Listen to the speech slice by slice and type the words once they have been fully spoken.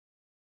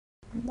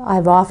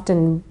I've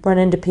often run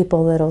into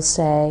people that'll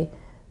say,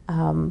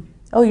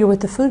 oh, you're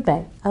with the food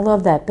bank. I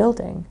love that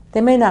building.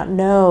 They may not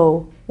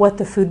know what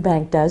the food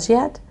bank does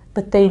yet,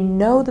 but they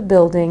know the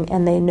building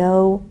and they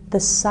know the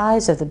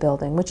size of the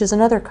building, which is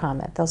another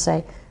comment. They'll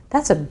say,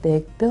 that's a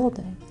big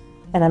building.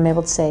 And I'm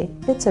able to say,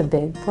 it's a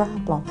big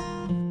problem.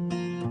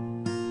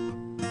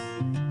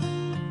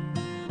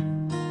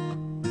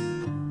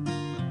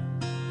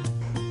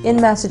 In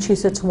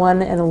Massachusetts,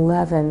 1 in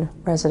 11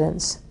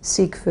 residents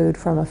seek food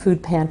from a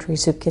food pantry,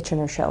 soup kitchen,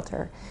 or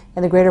shelter.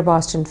 And the Greater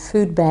Boston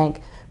Food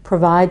Bank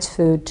provides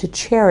food to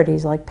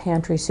charities like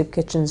pantry, soup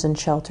kitchens, and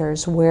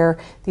shelters where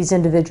these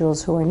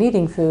individuals who are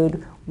needing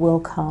food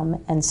will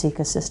come and seek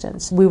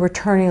assistance. We were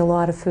turning a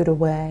lot of food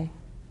away,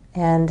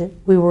 and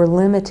we were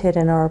limited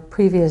in our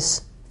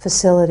previous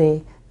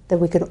facility that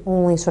we could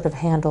only sort of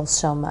handle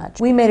so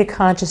much. We made a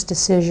conscious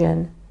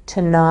decision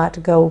to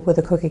not go with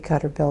a cookie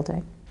cutter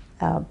building.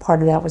 Part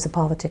of that was the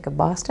politic of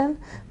Boston,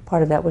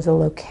 part of that was the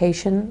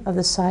location of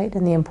the site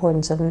and the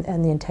importance of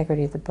and the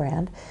integrity of the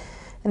brand.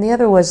 And the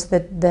other was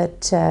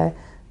that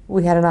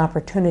we had an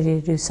opportunity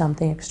to do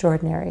something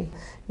extraordinary.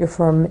 Your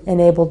firm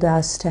enabled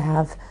us to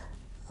have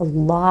a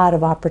lot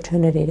of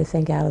opportunity to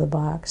think out of the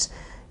box.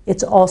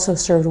 It's also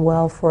served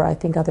well for, I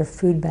think, other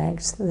food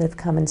banks that have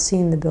come and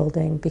seen the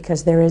building,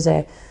 because there is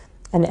an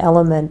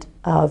element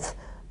of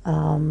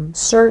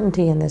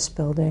certainty in this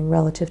building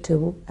relative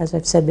to, as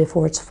I've said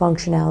before, its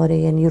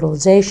functionality and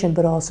utilization,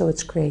 but also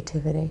its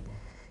creativity.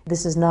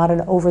 This is not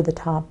an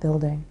over-the-top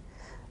building,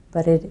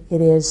 but it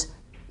is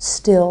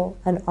still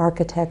an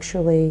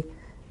architecturally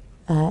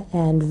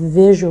and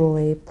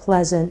visually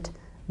pleasant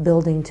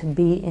building to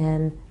be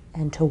in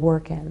and to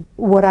work in.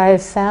 What I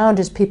have found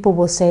is people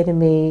will say to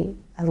me,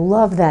 I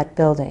love that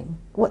building.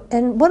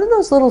 And what are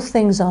those little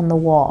things on the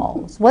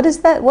walls? What is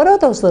that? What are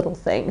those little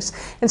things?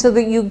 And so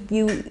that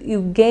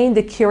you gain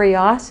the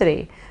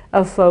curiosity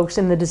of folks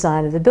in the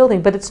design of the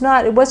building. But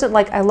it wasn't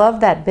like, I love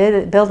that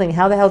building.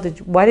 How the hell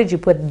why did you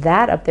put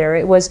that up there?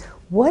 It was,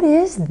 what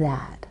is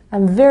that?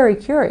 I'm very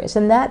curious.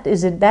 And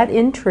that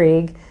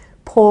intrigue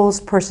pulls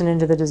person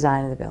into the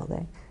design of the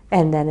building.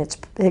 And then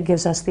it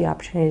gives us the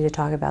opportunity to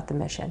talk about the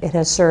mission. It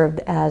has served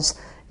as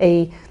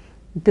a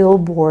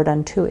billboard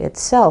unto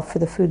itself for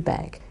the food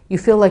bank. You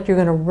feel like you're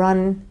going to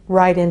run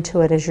right into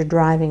it as you're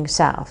driving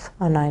south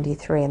on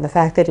 93. And the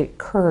fact that it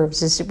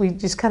curves, we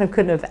just kind of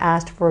couldn't have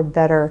asked for a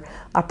better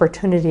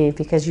opportunity,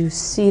 because you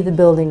see the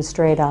building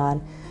straight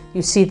on,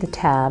 you see the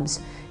tabs,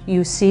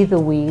 you see the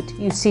wheat,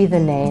 you see the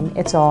name,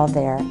 it's all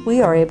there.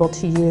 We are able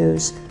to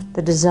use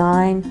the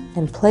design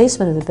and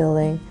placement of the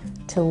building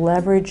to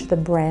leverage the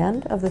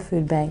brand of the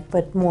food bank,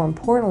 but more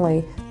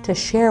importantly, to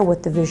share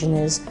what the vision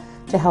is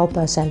to help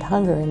us end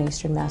hunger in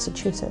Eastern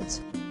Massachusetts.